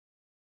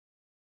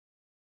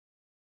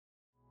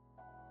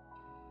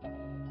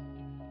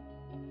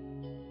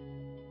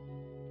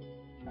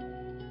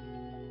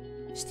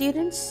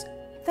Students,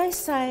 they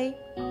say,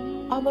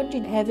 I want to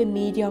have a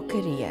media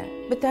career,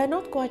 but they're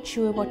not quite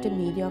sure what a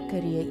media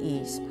career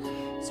is.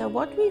 So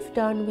what we've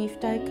done, we've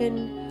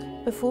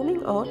taken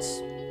performing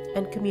arts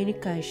and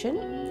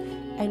communication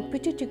and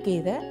put it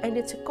together, and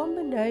it's a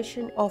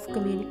combination of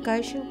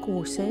communication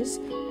courses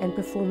and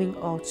performing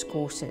arts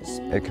courses.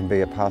 It can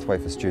be a pathway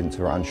for students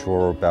who are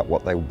unsure about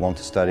what they want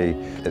to study.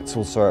 It's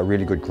also a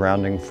really good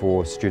grounding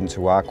for students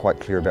who are quite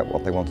clear about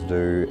what they want to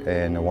do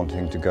and are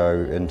wanting to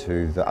go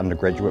into the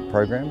undergraduate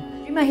program.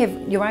 You may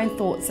have your own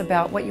thoughts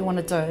about what you want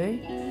to do,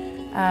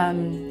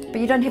 but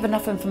you don't have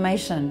enough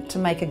information to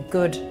make a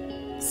good,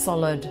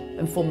 solid,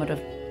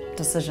 informative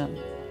decision.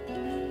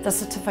 The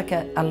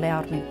certificate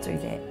allowed me to do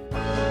that.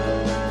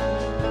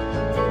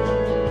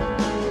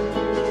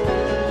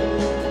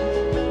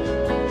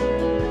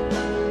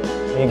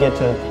 You get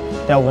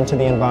to delve into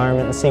the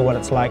environment and see what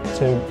it's like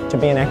to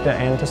be an actor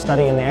and to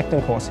study in the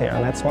acting course here,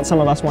 and that's what some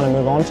of us want to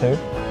move on to.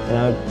 You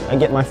know, I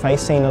get my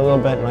face seen a little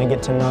bit and I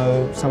get to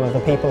know some of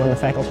the people in the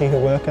faculty who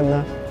work in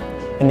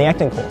the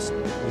acting course.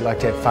 We like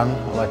to have fun.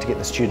 I like to get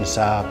the students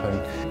up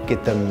and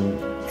get them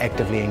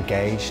actively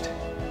engaged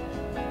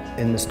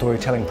in the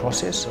storytelling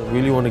process. I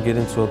really want to get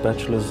into a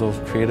Bachelor's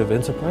of Creative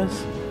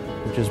Enterprise,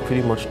 which is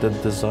pretty much the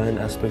design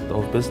aspect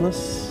of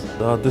business.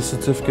 This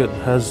certificate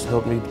has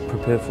helped me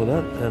prepare for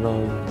that, and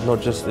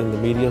not just in the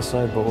media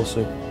side but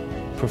also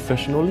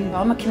professionally.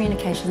 I'm a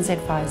communications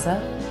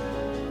advisor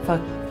for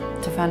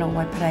Te Whanau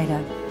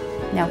Waipareira.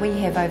 Now we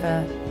have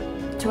over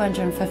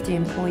 250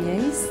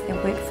 employees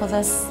that work for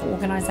this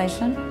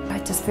organisation. I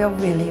just feel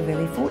really,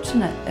 really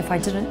fortunate. If I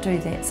didn't do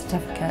that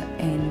certificate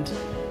and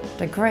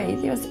degree,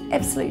 there was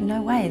absolutely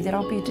no way that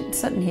I'll be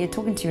sitting here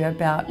talking to you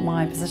about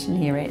my position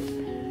here at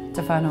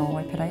Te Whanau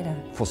Waipareira.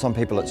 For some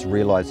people it's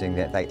realising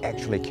that they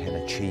actually can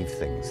achieve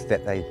things,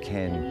 that they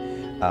can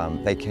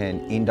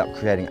end up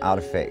creating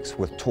artefacts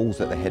with tools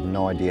that they had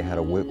no idea how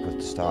to work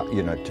with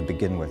to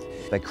begin with.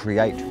 They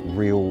create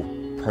real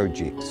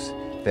projects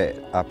that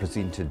are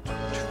presented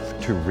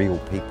to real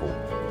people.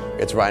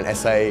 Get to write an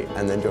essay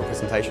and then do a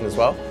presentation as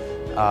well.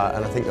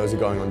 And I think those are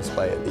going on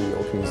display at the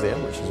York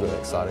Museum, which is really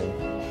exciting.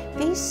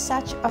 There's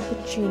such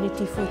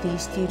opportunity for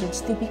these students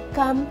to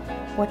become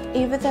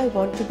whatever they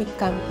want to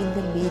become in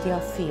the media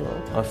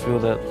field. I feel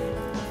that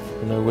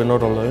we're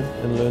not alone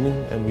in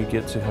learning, and we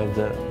get to have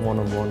that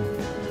one-on-one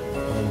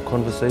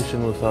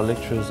conversation with our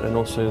lecturers, and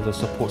also the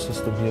support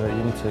system here at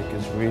Unitec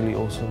is really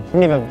awesome. I've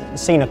never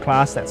seen a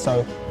class that's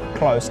so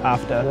close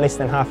after less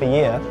than half a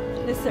year.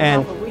 Less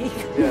than half a week.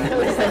 Yeah.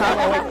 Less than half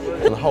a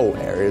week. And the whole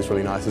area is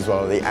really nice as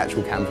well. The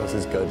actual campus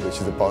is good, which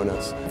is a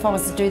bonus. If I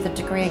was to do the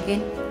degree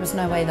again, there was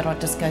no way that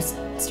I'd just go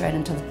straight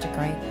into the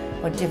degree.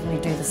 I'd definitely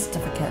do the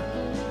certificate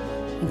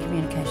in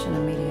communication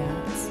and media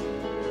arts.